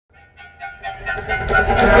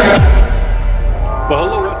Well,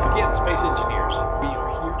 hello once again, space engineers. We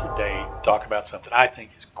are here today to talk about something I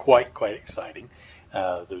think is quite exciting.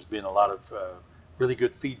 There's been a lot of really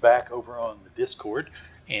good feedback over on the Discord,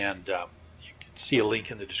 and you can see a link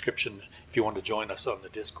in the description if you want to join us on the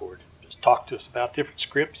Discord. Just talk to us about different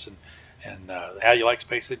scripts and how you like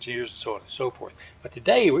space engineers and so on and so forth. But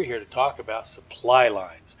today we're here to talk about supply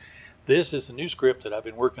lines. This is a new script that I've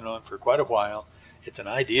been working on for quite a while. It's an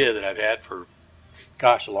idea that I've had for,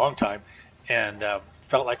 gosh, a long time, and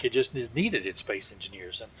felt like it just is needed in space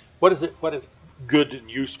engineers. And what is it good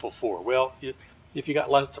and useful for? Well, if you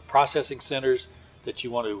got lots of processing centers that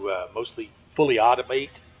you want to mostly fully automate,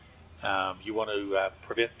 you want to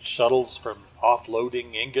prevent shuttles from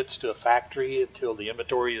offloading ingots to a factory until the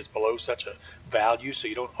inventory is below such a value, so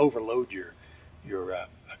you don't overload your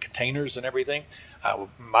containers and everything.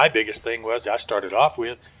 My biggest thing was I started off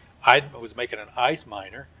with I was making an ice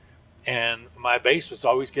miner, and my base was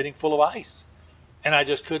always getting full of ice, and I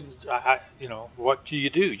just couldn't. What do?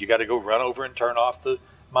 You got to go run over and turn off the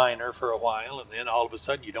miner for a while, and then all of a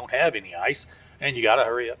sudden you don't have any ice, and you got to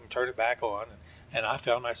hurry up and turn it back on. And I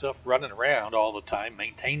found myself running around all the time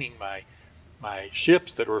maintaining my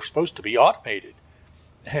ships that were supposed to be automated.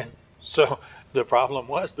 And so the problem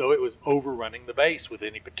was, though, it was overrunning the base with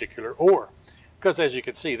any particular ore. Because as you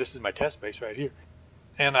can see, this is my test base right here,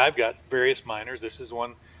 and I've got various miners. This is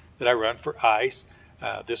one that I run for ice.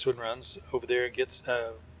 This one runs over there and gets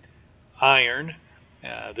iron.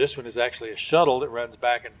 This one is actually a shuttle that runs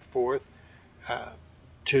back and forth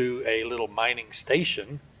to a little mining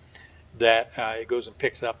station that it goes and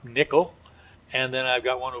picks up nickel. And then I've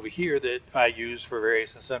got one over here that I use for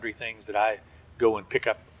various and sundry things that I go and pick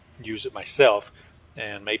up and use it myself,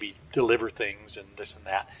 and maybe deliver things and this and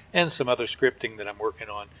that, and some other scripting that I'm working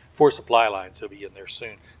on for supply lines. They'll be in there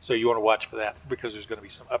soon, so you want to watch for that, because there's going to be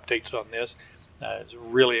some updates on this. It's a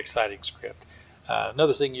really exciting script.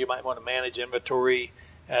 Another thing, you might want to manage inventory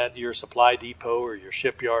at your supply depot or your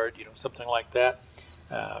shipyard, something like that.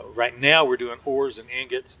 Right now we're doing ores and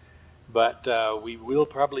ingots, but we will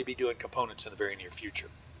probably be doing components in the very near future.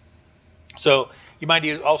 So you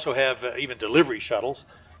might also have even delivery shuttles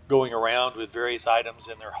going around with various items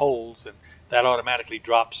in their holds, and that automatically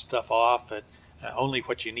drops stuff off at only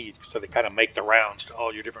what you need, so they kind of make the rounds to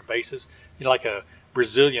all your different bases. Like a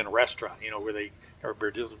Brazilian restaurant, or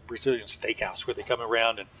Brazilian steakhouse, where they come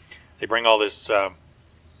around and they bring all this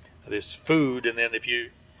this food, and then if you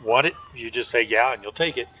want it, you just say yeah, and you'll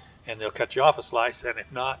take it, and they'll cut you off a slice, and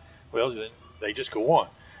if not, well, then they just go on.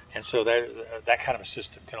 And so that kind of a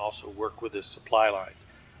system can also work with the supply lines.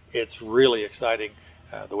 It's really exciting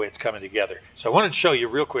the way it's coming together. So I wanted to show you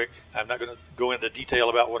real quick. I'm not going to go into detail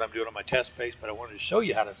about what I'm doing on my test base, but I wanted to show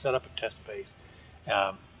you how to set up a test base.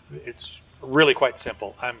 It's really quite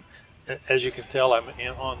simple. As you can tell, I'm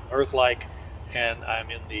on Earth-like, and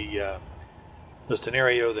I'm in the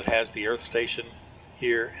scenario that has the Earth station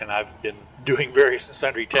here, and I've been doing various and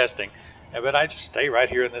sundry testing, but I just stay right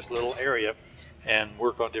here in this little area and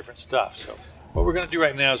work on different stuff. So what we're going to do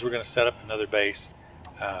right now is we're going to set up another base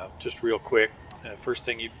just real quick. First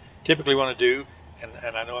thing you typically want to do,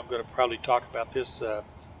 and I know I'm going to probably talk about this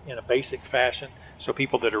in a basic fashion, so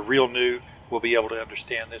people that are real new will be able to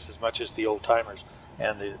understand this as much as the old timers.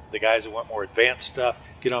 And the guys that want more advanced stuff,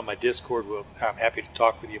 get on my Discord. I'm happy to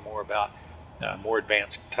talk with you more about more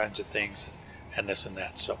advanced kinds of things and this and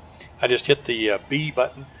that. So I just hit the B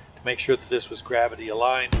button to make sure that this was gravity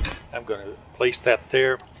aligned. I'm going to place that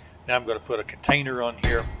there. Now I'm going to put a container on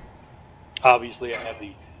here. Obviously I have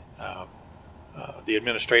the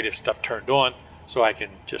administrative stuff turned on, so I can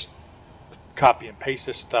just copy and paste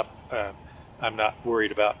this stuff. I'm not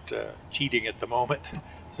worried about cheating at the moment.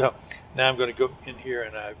 So now I'm going to go in here,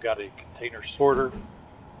 and I've got a container sorter,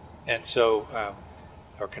 and so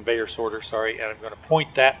or conveyor sorter, sorry, and I'm going to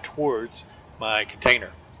point that towards my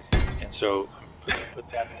container. And so I'm going to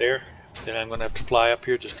put that there. Then I'm going to have to fly up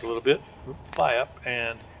here just a little bit, fly up,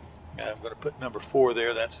 and I'm going to put number 4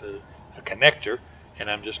 there. That's a connector, and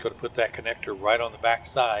I'm just going to put that connector right on the back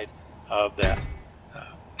side of that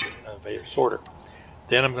conveyor sorter.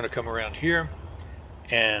 Then I'm going to come around here,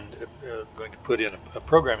 and I'm going to put in a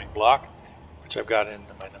programming block, which I've got in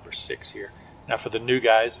my number 6 here. Now for the new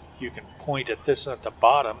guys, you can point at this at the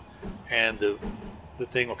bottom, and the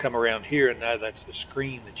thing will come around here, and now that's the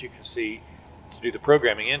screen that you can see to do the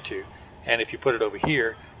programming into. And if you put it over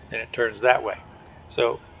here, then it turns that way.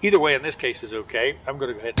 So either way in this case is okay. I'm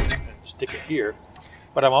going to go ahead and stick it here,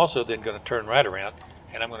 but I'm also then going to turn right around,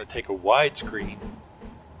 and I'm going to take a widescreen.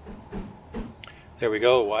 There we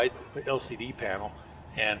go, a wide LCD panel,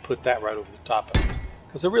 and put that right over the top of it.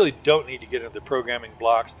 Because I really don't need to get into the programming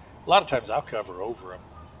blocks. A lot of times I'll cover over them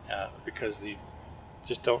because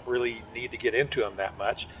Just don't really need to get into them that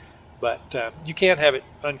much. But you can have it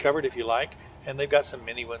uncovered if you like, and they've got some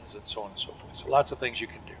mini ones and so on and so forth. So lots of things you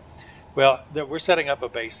can do. Well, we're setting up a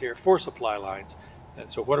base here for supply lines. And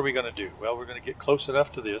so what are we going to do? Well, we're going to get close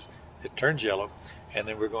enough to this. It turns yellow, and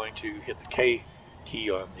then we're going to hit the K key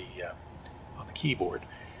on the keyboard.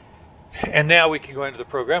 And now we can go into the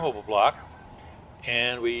programmable block,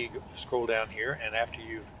 and we scroll down here, and after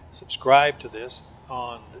you've subscribed to this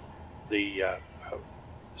on the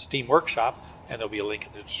Steam Workshop, and there'll be a link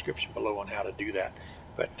in the description below on how to do that.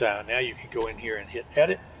 But now you can go in here and hit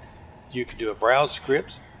edit. You can do a browse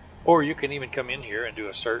scripts, or you can even come in here and do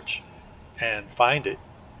a search and find it.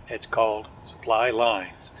 It's called supply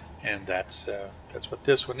lines, and that's what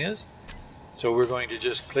this one is. So we're going to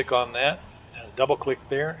just click on that, and double click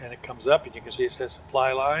there, and it comes up, and you can see it says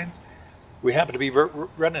supply lines. We happen to be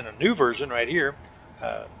running a new version right here,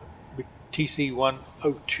 TC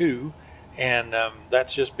 102, and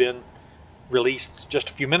that's just been released just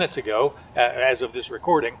a few minutes ago as of this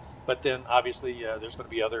recording. But then obviously there's going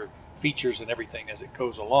to be other features and everything as it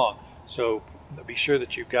goes along. So be sure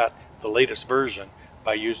that you've got the latest version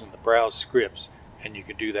by using the browse scripts, and you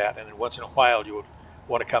can do that. And then once in a while you'll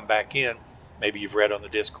want to come back in. Maybe you've read on the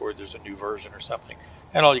Discord there's a new version or something,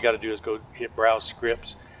 and all you got to do is go hit browse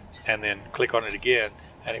scripts and then click on it again,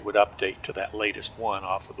 and it would update to that latest one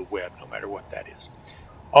off of the web, no matter what that is.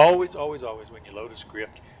 Always, always, always, when you load a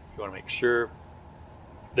script, you want to make sure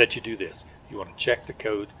that you do this. You want to check the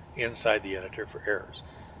code inside the editor for errors.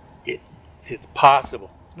 It's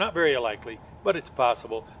possible, it's not very likely, but it's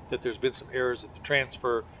possible that there's been some errors at the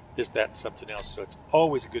transfer, this, that, and something else. So it's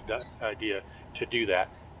always a good idea to do that.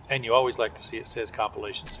 And you always like to see it says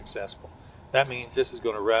compilation successful. That means this is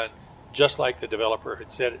going to run just like the developer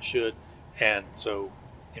had said it should. And so,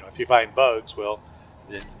 if you find bugs, well,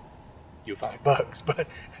 then you find bugs. But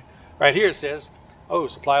right here it says, oh,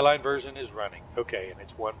 supply line version is running. Okay, and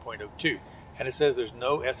it's 1.02. And it says there's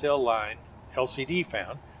no SL line LCD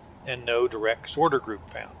found and no direct sorter group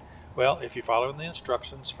found. Well, if you follow the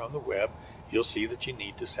instructions from the web, you'll see that you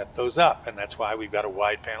need to set those up. And that's why we've got a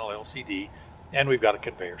wide panel LCD and we've got a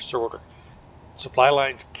conveyor sorter. Supply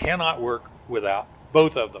lines cannot work without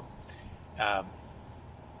both of them.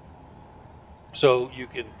 So you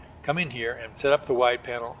can come in here and set up the wide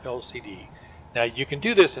panel LCD. Now you can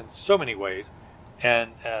do this in so many ways,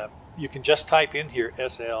 and you can just type in here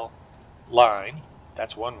SL line.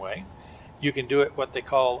 That's one way. You can do it what they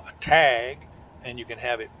call a tag, and you can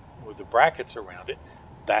have it with the brackets around it.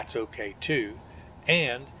 That's okay too.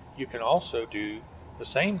 And you can also do the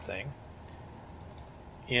same thing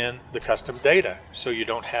in the custom data, so you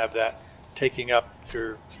don't have that taking up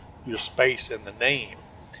your space in the name.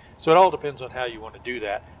 So it all depends on how you want to do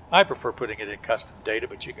that. I prefer putting it in custom data,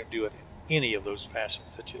 but you can do it in any of those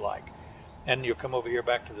fashions that you like. And you'll come over here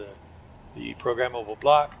back to the programmable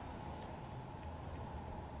block,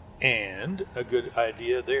 and a good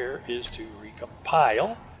idea there is to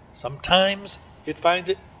recompile. Sometimes it finds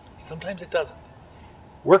it, sometimes it doesn't.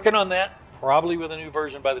 Working on that, probably with a new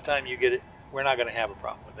version by the time you get it, we're not going to have a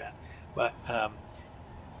problem with that. But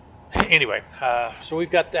anyway, so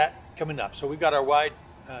we've got that coming up. So we've got our wide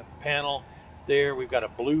panel there. We've got a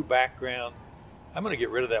blue background. I'm going to get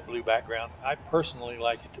rid of that blue background. I personally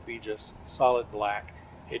like it to be just solid black.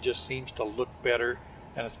 It just seems to look better,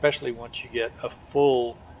 and especially once you get a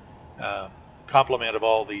full complement of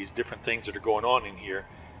all these different things that are going on in here,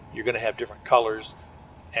 you're going to have different colors,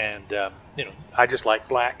 and I just like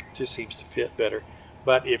black. It just seems to fit better.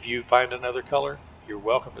 But if you find another color, you're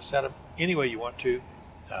welcome to set them any way you want to.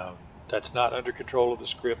 That's not under control of the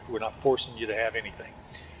script. We're not forcing you to have anything.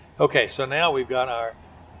 Okay, so now we've got our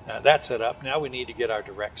that set up. Now we need to get our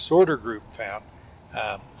direct sorter group found.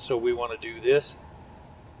 So we want to do this,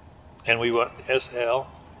 and we want SL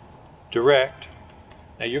direct.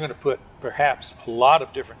 Now you're going to put perhaps a lot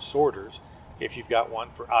of different sorters. If you've got one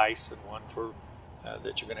for ice and one for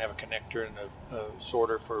that you're going to have a connector and a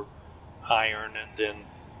sorter for iron, and then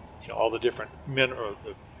all the different mineral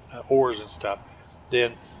ores and stuff,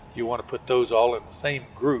 then you want to put those all in the same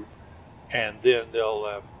group, and then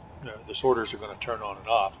they'll the sorters are going to turn on and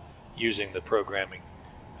off using the programming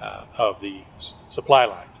of the supply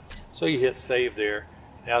lines. So you hit save there.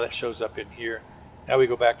 Now that shows up in here. Now we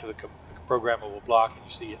go back to the programmable block, and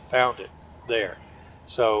you see it found it there.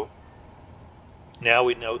 So now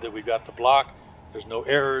we know that we've got the block. There's no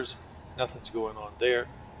errors, nothing's going on there.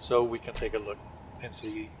 So we can take a look and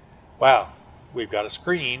see, wow, we've got a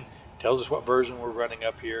screen, tells us what version we're running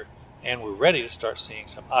up here, and we're ready to start seeing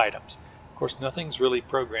some items. Of course, nothing's really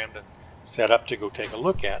programmed and set up to go take a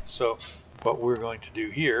look at. So what we're going to do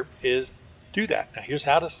here is do that. Now here's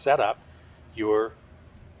how to set up your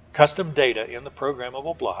custom data in the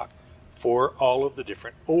programmable block for all of the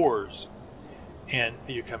different ores. And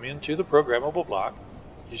you come into the programmable block,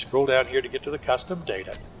 you scroll down here to get to the custom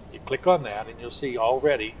data, you click on that, and you'll see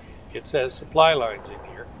already it says supply lines in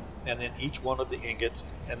here, and then each one of the ingots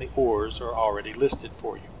and the ores are already listed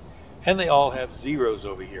for you. And they all have zeros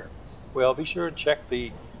over here. Well, be sure and check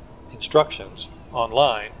the instructions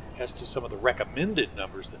online as to some of the recommended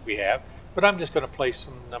numbers that we have, but I'm just going to place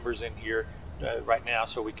some numbers in here right now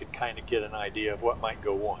so we can kind of get an idea of what might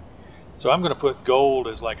go on. So I'm going to put gold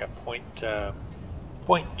as like a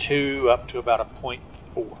 0.2 up to about a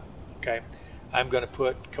 0.4. Okay, I'm going to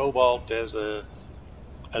put cobalt as a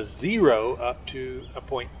 0 up to a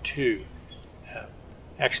 0.2.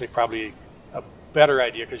 Actually, probably a better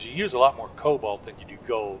idea because you use a lot more cobalt than you do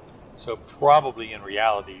gold. So probably in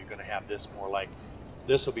reality, you're going to have this more like,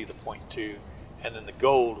 this will be the 0.2, and then the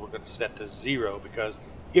gold we're going to set to 0, because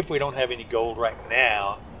if we don't have any gold right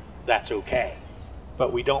now, that's okay.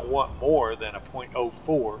 But we don't want more than a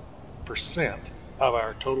 0.04% of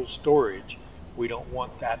our total storage. We don't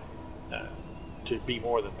want that to be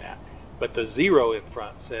more than that. But the 0 in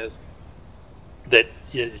front says that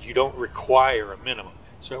you don't require a minimum.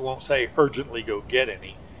 So it won't say urgently go get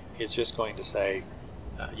any. It's just going to say,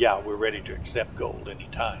 yeah, we're ready to accept gold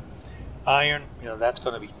anytime. Iron, that's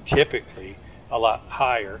going to be typically a lot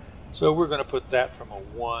higher. So we're going to put that from a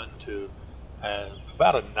 1 to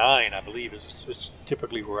about a 9, I believe, is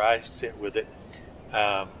typically where I sit with it.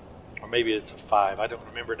 Or maybe it's a 5. I don't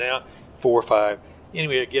remember now. 4 or 5.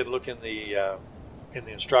 Anyway, again, look in the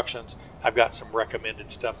instructions. I've got some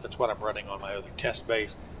recommended stuff. That's what I'm running on my other test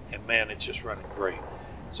base, and man, it's just running great.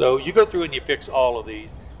 So you go through and you fix all of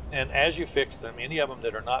these, and as you fix them, any of them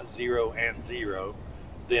that are not 0 and 0,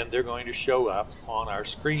 then they're going to show up on our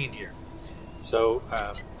screen here. So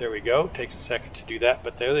there we go. Takes a second to do that,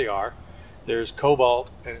 but there they are. There's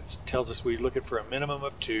cobalt, and it tells us we're looking for a minimum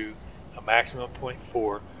of 2, a maximum of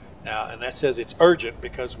 0.4. Now, and that says it's urgent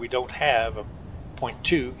because we don't have a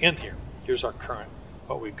 0.2 in here. Here's our current,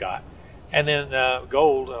 what we've got. And then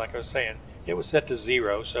gold, like I was saying, it was set to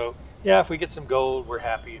 0. So yeah, if we get some gold, we're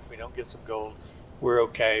happy. If we don't get some gold, we're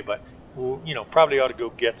okay. But we'll, probably ought to go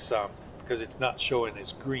get some because it's not showing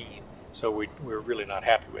as green. So we're really not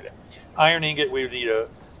happy with it. Iron ingot, we would need a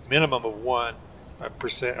minimum of 1% or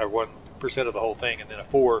 1% of the whole thing, and then a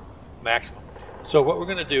 4 maximum. So what we're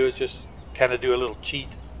going to do is just kind of do a little cheat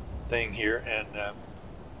thing here, and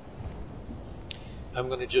I'm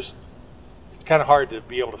going to just, it's kind of hard to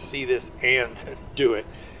be able to see this and do it,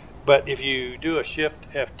 but if you do a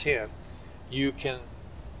Shift F10, you can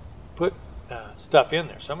put stuff in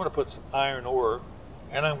there. So I'm going to put some iron ore,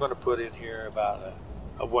 and I'm going to put in here about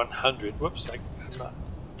a 100. Whoops, I'm not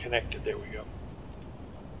connected. There we go.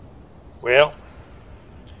 Well,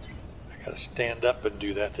 I got to stand up and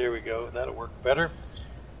do that. There we go. That'll work better.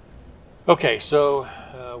 Okay, so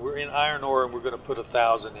we're in iron ore, and we're going to put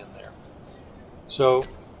 1,000 in there. So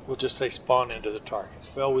we'll just say spawn into the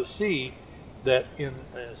targets. Well, we'll see that in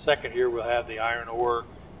a second here we'll have the iron ore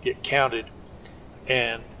get counted,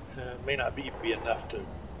 and it may not be enough to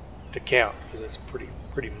count because it's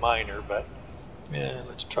pretty minor, but yeah,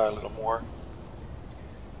 let's try a little more.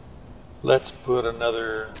 Let's put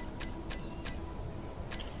another,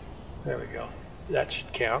 there we go. That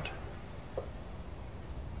should count.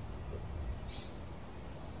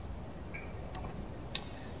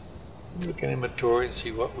 Look at inventory and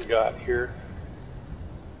see what we got here.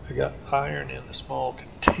 I got iron in the small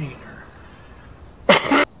container.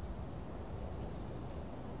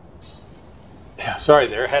 Yeah, sorry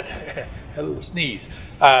there, had a little sneeze.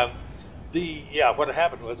 What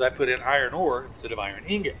happened was I put in iron ore instead of iron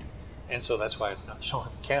ingot, and so that's why it's not showing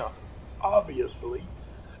the count, obviously.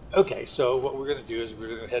 Okay, so what we're going to do is we're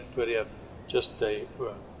going to go ahead and put in just a,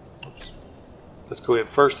 let's go in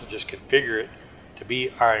first and just configure it to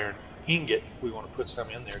be iron ingot. We want to put some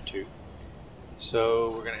in there too. So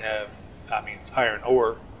we're going to have, it's iron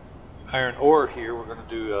ore. Iron ore here, we're going to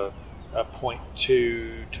do a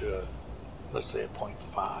 0.2 to, let's say a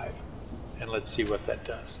 0.5. And let's see what that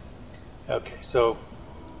does. Okay, so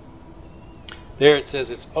there it says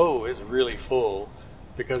it's really full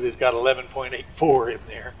because it's got 11.84 in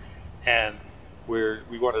there, and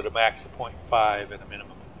we wanted a max of 0.5 and a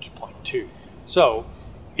minimum of 0.2. So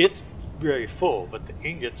it's very full, but the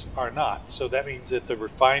ingots are not. So that means that the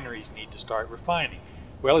refineries need to start refining.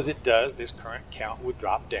 Well, as it does, this current count would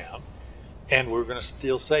drop down, and we're going to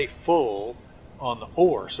still say full on the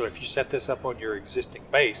ore. So if you set this up on your existing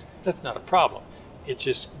base, that's not a problem. It's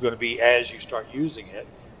just going to be as you start using it,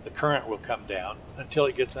 the current will come down until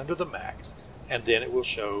it gets under the max, and then it will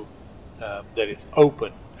show that it's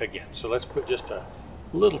open again. So let's put just a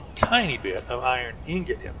little tiny bit of iron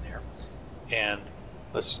ingot in there, and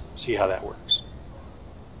let's see how that works.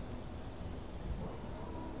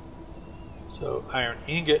 So iron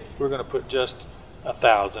ingot, we're going to put just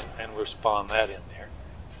 1,000, and we'll spawn that in there.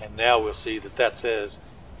 And now we'll see that that says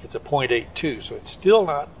it's a 0.82, so it's still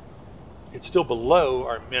not, it's still below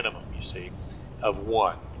our minimum, you see, of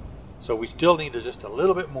 1. So we still need just a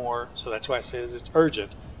little bit more, so that's why it says it's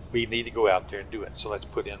urgent. We need to go out there and do it. So let's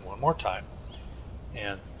put in one more time.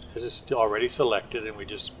 And this is still already selected, and we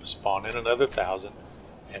just spawn in another 1,000,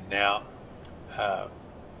 and now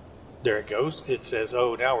there it goes. It says,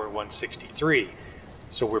 oh, now we're 163.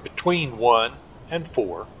 So we're between 1 and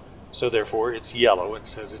 4. So therefore it's yellow and it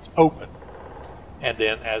says it's open. And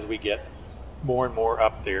then as we get more and more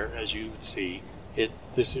up there, as you can see,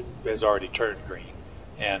 this has already turned green.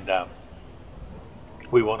 And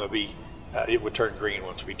we want to be, it would turn green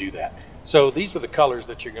once we do that. So these are the colors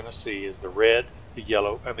that you're going to see, is the red, the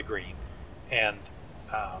yellow, and the green. And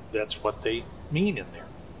that's what they mean in there.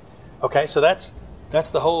 Okay, so that's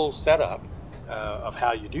the whole setup of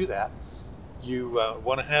how you do that. You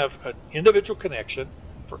want to have an individual connection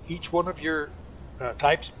for each one of your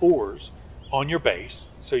types of ores on your base.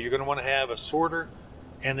 So you're going to want to have a sorter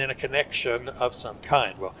and then a connection of some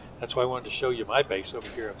kind. Well, that's why I wanted to show you my base over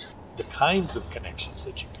here of the kinds of connections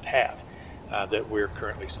that you could have that we're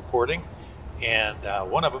currently supporting. And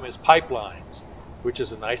one of them is pipelines, which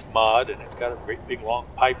is a nice mod, and it's got a great big long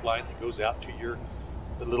pipeline that goes out to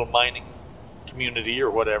the little mining community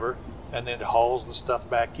or whatever, and then it hauls the stuff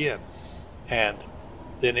back in, and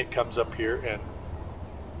then it comes up here and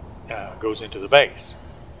goes into the base.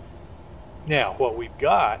 Now what we've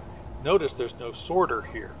got, notice there's no sorter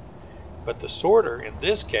here, but the sorter in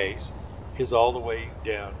this case is all the way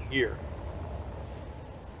down here,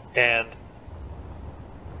 and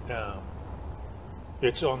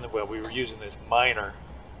it's on the, well, we were using this miner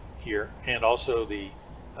here and also the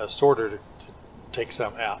sorter to take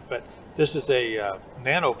some out, but this is a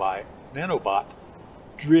nanobot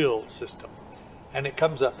drill system, and it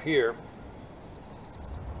comes up here,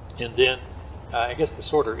 and then I guess the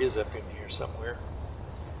sorter is up in here somewhere.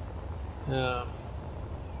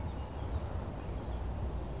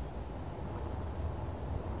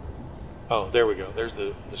 Oh, there we go. There's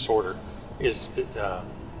the sorter is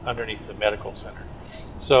underneath the medical center.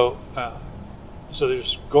 So so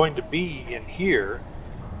there's going to be in here,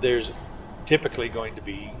 there's typically going to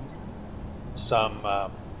be some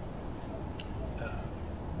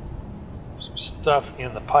stuff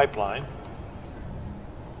in the pipeline.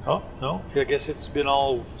 Oh no, I guess it's been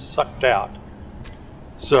all sucked out.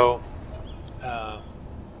 So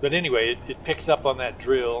but anyway, it picks up on that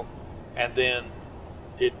drill, and then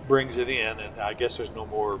it brings it in, and I guess there's no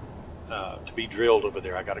more to be drilled over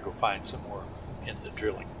there. I got to go find some more in the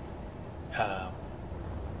drilling.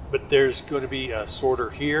 But there's going to be a sorter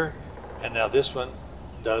here, and now this one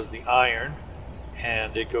does the iron,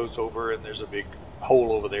 and it goes over, and there's a big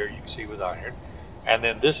hole over there you can see with iron. And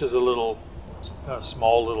then this is a little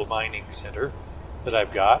small little mining center that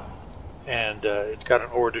I've got, and it's got an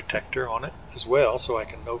ore detector on it as well, so I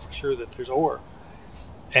can know for sure that there's ore.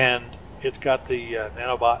 And it's got the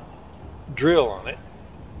nanobot drill on it,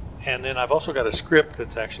 and then I've also got a script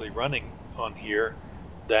that's actually running on here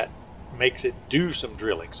that makes it do some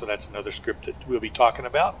drilling. So that's another script that we'll be talking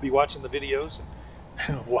about. Be watching the videos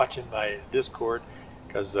and watching my Discord,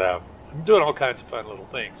 because I'm doing all kinds of fun little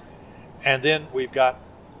things. And then we've got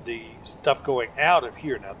the stuff going out of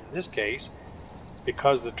here. Now in this case,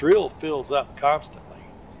 because the drill fills up constantly,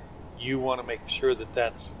 you want to make sure that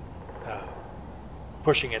that's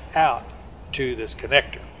pushing it out to this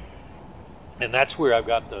connector. And that's where I've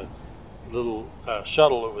got the little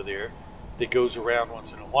shuttle over there that goes around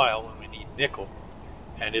once in a while when we need nickel,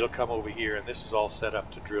 and it'll come over here, and this is all set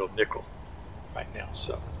up to drill nickel right now.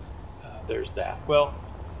 So there's that. Well,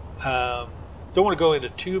 don't want to go into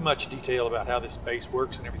too much detail about how this base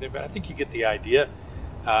works and everything, but I think you get the idea.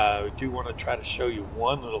 I do want to try to show you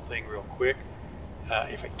one little thing real quick,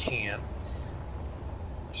 if I can.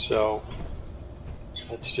 So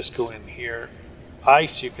let's just go in here.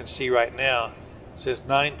 Ice, you can see right now, says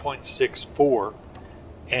 9.64,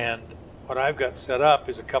 and what I've got set up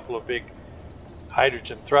is a couple of big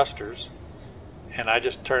hydrogen thrusters, and I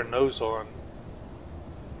just turn those on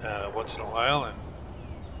once in a while, and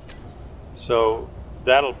so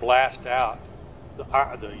that'll blast out the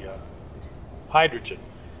hydrogen.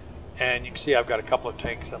 And you can see I've got a couple of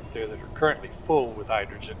tanks up there that are currently full with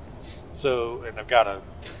hydrogen. So, and I've got a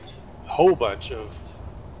whole bunch of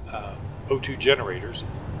O2 generators.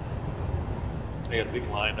 I got a big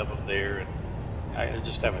line of them there, and I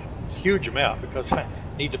just have a huge amount because I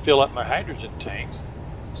need to fill up my hydrogen tanks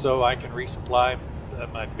so I can resupply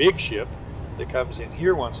my big ship that comes in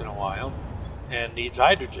here once in a while and needs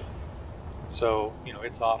hydrogen. So, you know,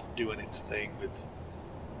 it's off doing its thing with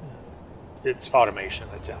its automation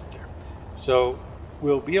that's out there. So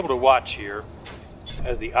we'll be able to watch here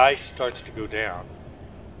as the ice starts to go down.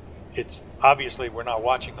 It's obviously, we're not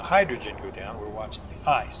watching the hydrogen go down, we're watching the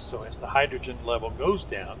ice. So as the hydrogen level goes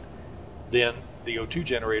down, then the O2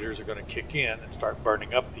 generators are going to kick in and start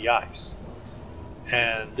burning up the ice.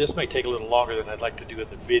 And this may take a little longer than I'd like to do in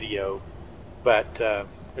the video, but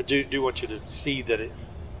I do want you to see that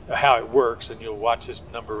how it works, and you'll watch this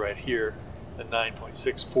number right here. The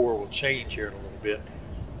 9.64 will change here in a little bit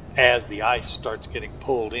as the ice starts getting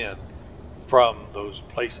pulled in from those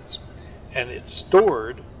places. And it's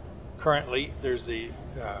stored currently. There's the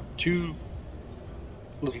two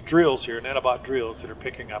little drills here, nanobot drills, that are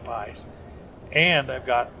picking up ice. And I've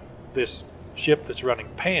got this ship that's running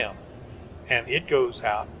PAM, and it goes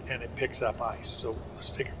out and it picks up ice. So let's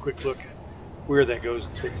take a quick look at where that goes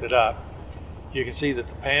and picks it up. You can see that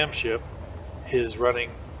the PAM ship is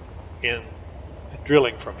running in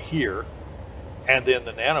drilling from here, and then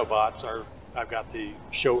the nanobots are, I've got the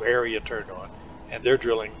show area turned on, and they're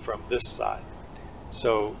drilling from this side.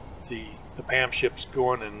 So the PAM ship's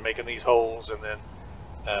going and making these holes, and then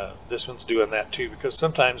this one's doing that too, because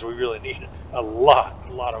sometimes we really need a lot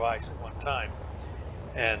of ice at one time.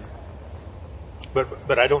 And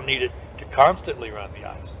but I don't need it to constantly run the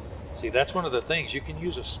ice. See, that's one of the things. You can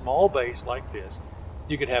use a small base like this.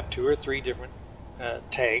 You could have 2 or 3 different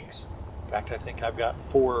tanks. In fact, I think I've got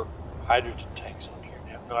 4 hydrogen tanks on here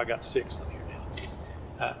now. No, I got 6 on here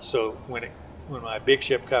now. So when my big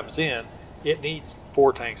ship comes in, it needs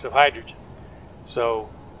 4 tanks of hydrogen. So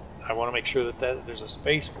I want to make sure that there's a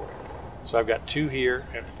space for it. So I've got 2 here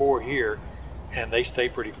and 4 here, and they stay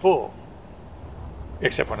pretty full,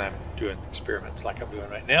 except when I'm doing experiments like I'm doing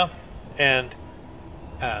right now. And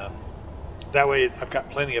that way I've got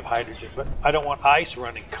plenty of hydrogen, but I don't want ice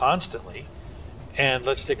running constantly. And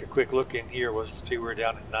let's take a quick look in here. We'll see we're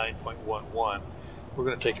down at 9.11. We're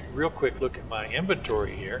going to take a real quick look at my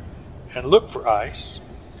inventory here and look for ice.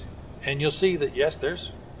 And you'll see that, yes,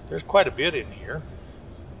 there's quite a bit in here.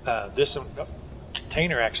 This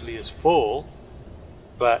container actually is full,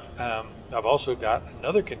 but I've also got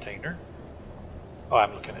another container. Oh,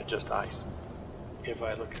 I'm looking at just ice. If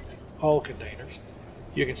I look at all containers,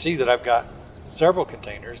 you can see that I've got several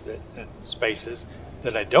containers and spaces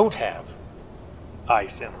that I don't have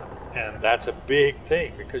ice in them. And that's a big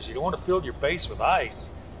thing, because you don't want to fill your base with ice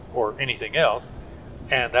or anything else.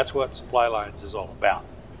 And that's what supply lines is all about.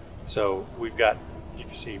 So we've got, you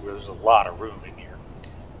can see where there's a lot of room in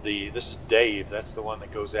here. This is Dave. That's the one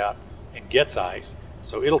that goes out and gets ice.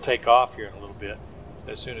 So it'll take off here in a little bit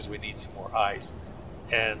as soon as we need some more ice.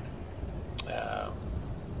 And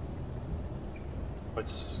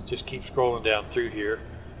let's just keep scrolling down through here.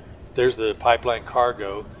 There's the pipeline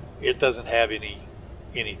cargo. It doesn't have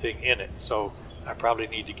anything in it, so I probably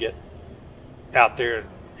need to get out there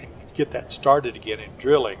and get that started again in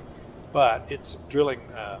drilling. But it's drilling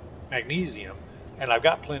magnesium, and I've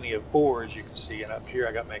got plenty of ore, as you can see, and up here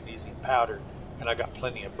I got magnesium powder, and I've got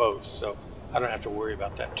plenty of both, so I don't have to worry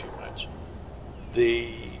about that too much.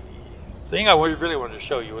 The thing I really wanted to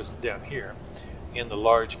show you was down here in the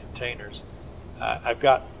large containers. I've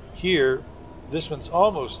got here, this one's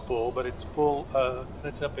almost full, but it's full,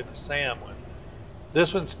 it's up in the SAM one.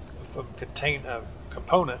 This one's from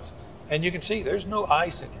components, and you can see there's no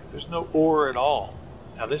ice in here. There's no ore at all.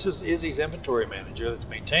 Now this is Izzy's inventory manager that's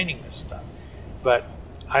maintaining this stuff, but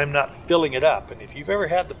I'm not filling it up. And if you've ever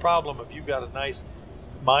had the problem of you've got a nice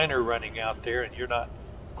miner running out there and you're not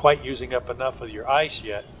quite using up enough of your ice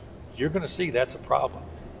yet, you're going to see that's a problem.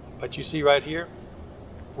 But you see right here,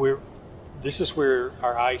 this is where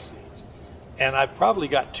our ice is. And I've probably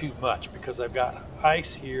got too much, because I've got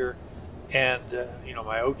ice here, and you know,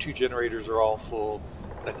 my O2 generators are all full.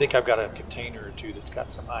 And I think I've got a container or 2 that's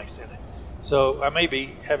got some ice in it. So I may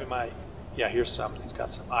be having here's some that's got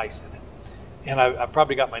some ice in it. And I've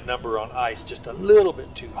probably got my number on ice just a little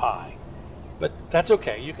bit too high. But that's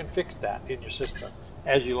okay. You can fix that in your system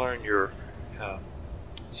as you learn your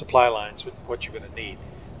supply lines with what you're going to need.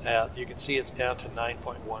 Now you can see it's down to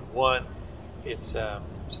 9.11. It's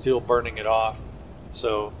still burning it off.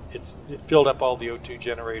 So it filled up all the O2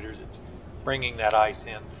 generators. It's bringing that ice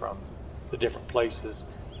in from the different places.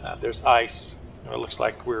 There's ice. It looks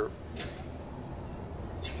like we're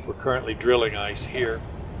currently drilling ice here.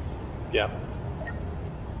 Yeah,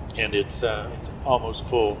 and it's almost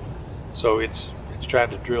full. So it's trying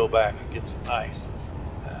to drill back and get some ice.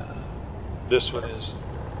 This one is,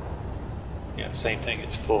 same thing.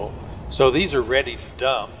 It's full. So these are ready to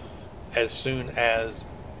dump as soon as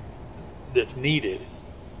it's needed,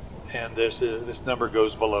 and this number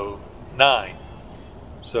goes below 9.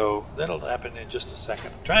 So that'll happen in just a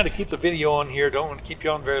second. I'm trying to keep the video on here. Don't want to keep you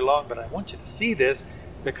on very long, but I want you to see this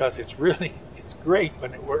because it's great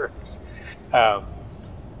when it works.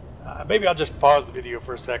 Maybe I'll just pause the video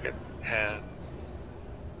for a second and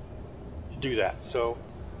do that. So,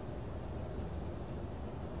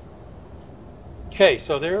 okay,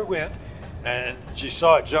 so there it went, and you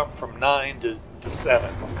saw it jump from 9 to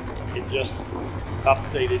 7. It just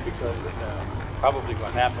updated because probably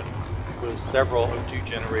what happened was several O2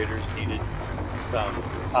 generators needed some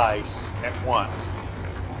ice at once,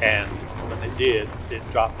 and when they did, it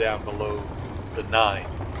dropped down below the 9.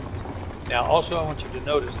 Now also I want you to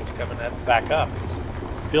notice it's coming back up. It's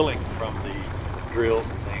filling from the drills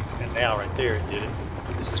and things, and now right there it did it.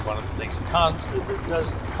 This is one of the things that does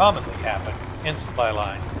commonly happen in supply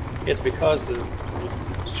lines. It's because the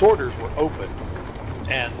sorters were open,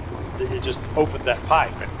 and it just opened that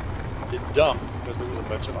pipe and it dumped because there was a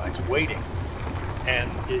bunch of ice waiting, and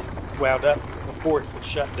it wound up before it was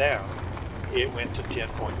shut down. It went to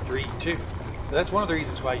 10.32. So that's one of the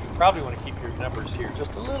reasons why you probably want to keep your numbers here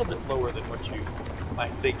just a little bit lower than what you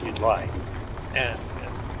might think you'd like, and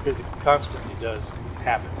because it constantly does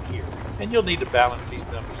happen here, and you'll need to balance these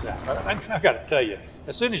numbers out. But I've got to tell you,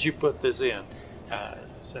 as soon as you put this in,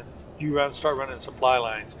 you start running supply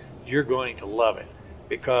lines, you're going to love it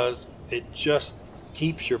because it just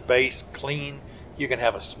keeps your base clean. You can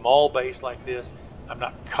have a small base like this. I'm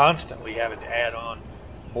not constantly having to add on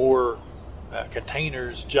more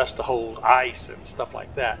containers just to hold ice and stuff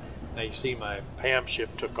like that. Now you see my PAM ship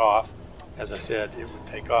took off. As I said, it would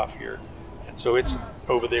take off here, and so it's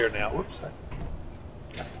over there now. Whoops,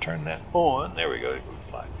 I got to turn that on. There we go. It would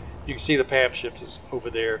fly. You can see the PAM ship is over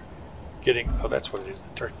there getting, oh, that's what it is,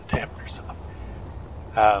 that turns the dampers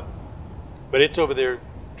off. But it's over there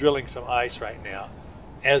drilling some ice right now,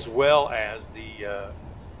 as well as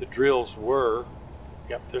the drills were,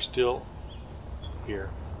 yep, they're still here,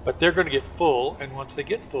 but they're going to get full, and once they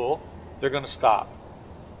get full, they're going to stop,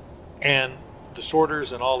 and the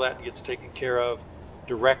sorters and all that gets taken care of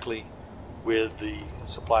directly with the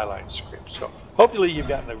supply line script. So hopefully you've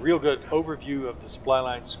gotten a real good overview of the supply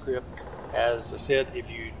line script. As I said, if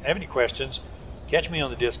you have any questions, catch me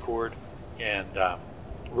on the Discord, and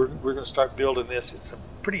we're going to start building this. It's some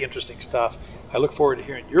pretty interesting stuff. I look forward to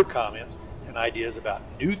hearing your comments and ideas about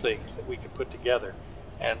new things that we can put together,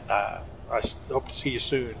 and I hope to see you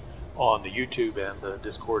soon on the YouTube and the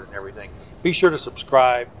Discord and everything. Be sure to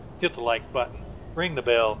subscribe, hit the like button, ring the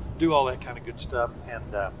bell, do all that kind of good stuff,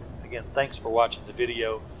 and again, thanks for watching the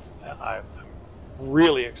video. I'm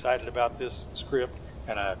really excited about this script,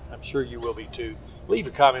 and I'm sure you will be too. Leave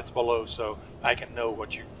your comments below so I can know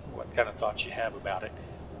what kind of thoughts you have about it,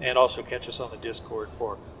 and also catch us on the Discord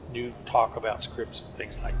for new talk about scripts and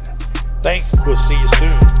things like that. Thanks. We'll see you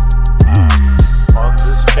soon on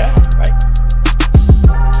this